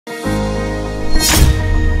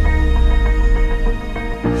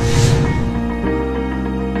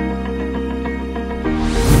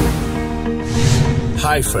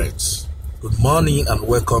Hi friends, good morning and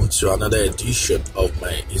welcome to another edition of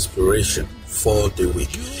my inspiration for the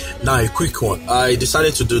week. Now a quick one. I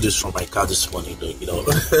decided to do this from my car this morning,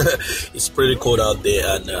 it's pretty cold out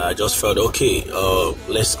there and I just felt okay,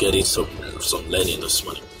 let's get in some learning this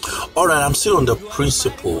morning. Alright, I'm still on the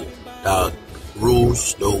principle that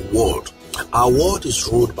rules the world. Our world is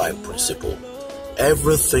ruled by principle.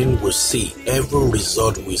 Everything we see, every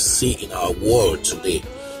result we see in our world today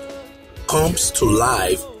comes to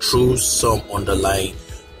life through some underlying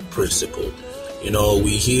principle.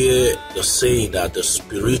 We hear the saying that the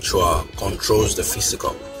spiritual controls the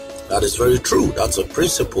physical. That is very true. That's a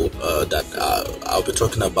principle that I'll be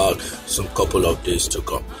talking about some couple of days to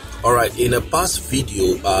come. All right, in a past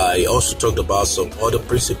video, I also talked about some other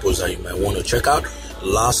principles that you might want to check out.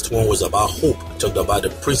 Last one was about hope. I talked about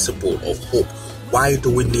the principle of hope. Why do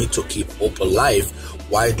we need to keep hope alive?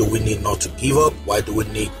 Why do we need not to give up? Why do we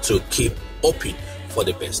need to keep hoping for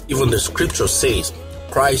the best? Even the scripture says,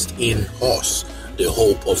 Christ in us, the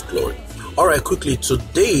hope of glory. All right, quickly,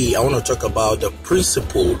 today I want to talk about the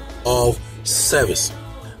principle of service.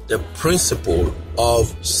 The principle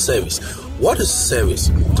of service. What is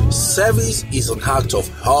service? Service is an act of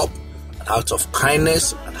help, an act of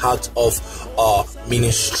kindness, an act of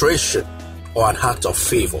ministration, or an act of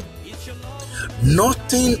favor.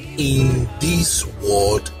 Nothing in this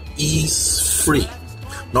world is free.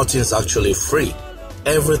 Nothing is actually free.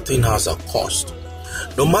 Everything has a cost.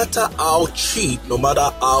 No matter how cheap, no matter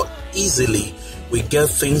how easily we get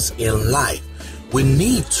things in life, we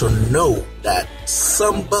need to know that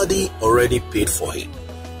somebody already paid for it.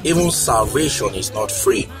 Even salvation is not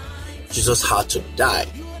free. Jesus had to die.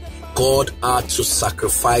 God had to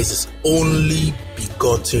sacrifice his only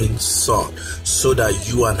begotten Son so that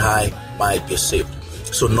you and I might be saved.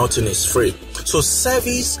 So nothing is free. So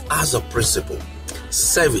service as a principle.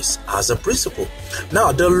 Service as a principle.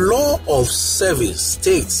 Now, the law of service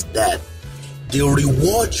states that the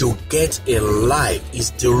reward you get in life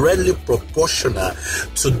is directly proportional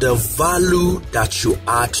to the value that you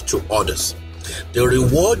add to others. The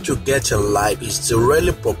reward you get in life is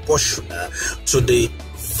directly proportional to the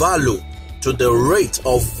value, to the rate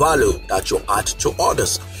of value that you add to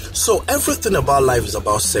others. So everything about life is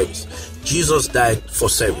about service. Jesus died for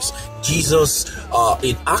service. Jesus,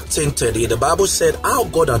 in Acts 10:30, the Bible said how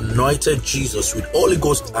God anointed Jesus with Holy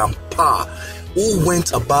Ghost and power, who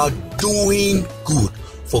went about doing good,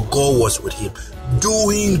 for God was with him.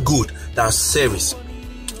 Doing good, that's service.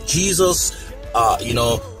 Jesus,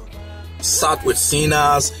 sat with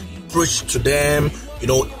sinners, preached to them,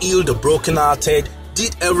 healed the brokenhearted,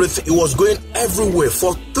 did everything. He was going everywhere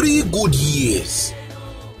for 3 good years,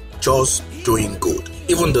 just doing good.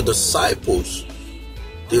 Even the disciples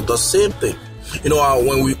did the same thing.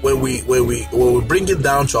 When we bring it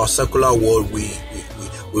down to our secular world,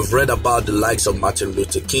 we've read about the likes of Martin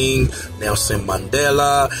Luther King, Nelson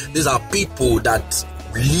Mandela. These are people that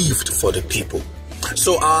lived for the people.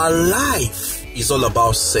 So our life is all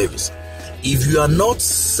about service. If you are not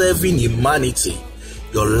serving humanity,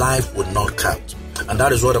 your life will not count. And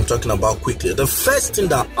that is what I'm talking about quickly. The first thing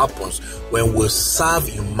that happens when we serve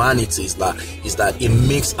humanity is that it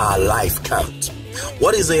makes our life count.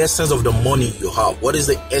 What is the essence of the money you have? What is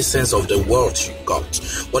the essence of the wealth you got?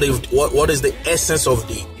 What is the essence of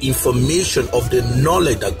the information, of the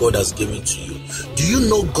knowledge that God has given to you? Do you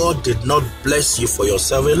know God did not bless you for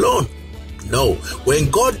yourself alone? No.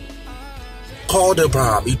 When God called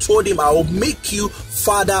Abraham, he told him, I will make you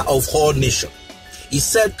father of all nations. He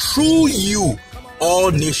said, through you,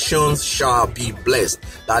 all nations shall be blessed.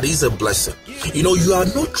 That is a blessing. You are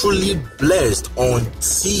not truly blessed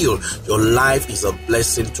until your life is a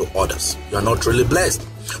blessing to others. You are not really blessed.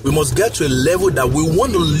 We must get to a level that we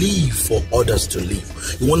want to live for others to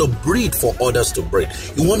live. You want to breathe for others to breathe.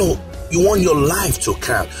 You want your life to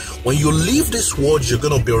count. When you leave this world, you're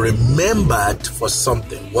going to be remembered for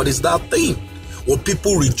something. What is that thing? Will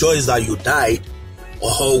people rejoice that you died?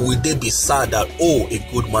 Or will they be sad that,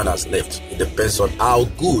 a good man has left? It depends on how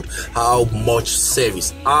good, how much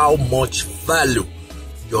service, how much value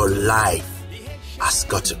your life has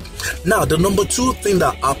gotten. Now, the number 2 thing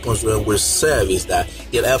that happens when we serve is that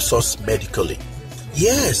it helps us medically.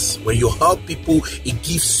 Yes, when you help people, it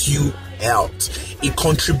gives you health. It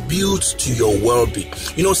contributes to your well-being.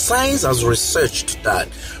 Science has researched that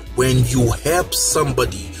when you help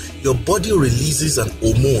somebody, your body releases an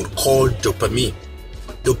hormone called dopamine.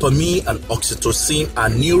 Dopamine and oxytocin are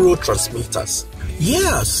neurotransmitters.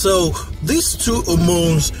 Yeah, so these 2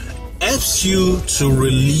 hormones helps you to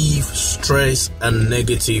relieve stress and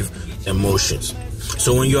negative emotions.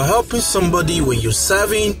 So when you're helping somebody, when you're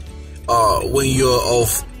serving, when you're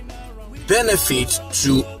of benefit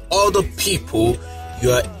to other people,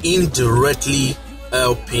 you are indirectly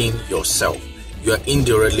helping yourself. You are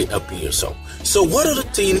indirectly helping yourself. So what other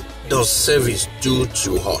thing does service do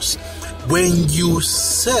to us? When you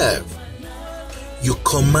serve, you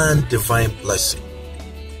command divine blessing.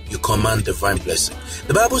 You command divine blessing.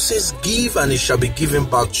 The Bible says, give and it shall be given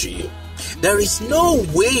back to you. There is no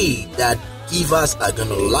way that givers are going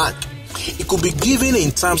to lack. It could be given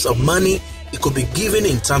in terms of money. It could be given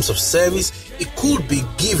in terms of service. It could be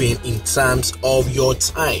given in terms of your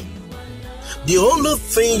time. The only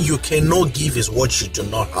thing you cannot give is what you do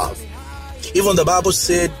not have. Even the Bible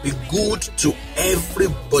said, be good to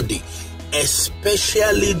everybody,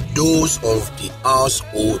 especially those of the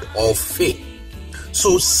household of faith.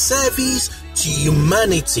 So service to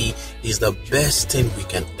humanity is the best thing we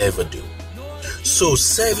can ever do. So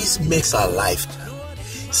service makes our life count.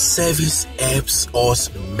 Service helps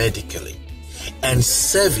us medically. And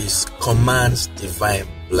service commands divine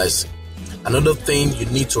blessing. Another thing you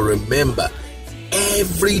need to remember,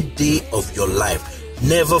 every day of your life,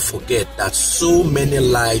 never forget that so many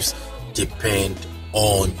lives depend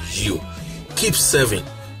on you. Keep serving.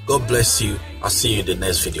 God bless you. I'll see you in the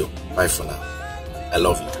next video. Bye for now. I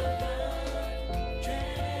love you.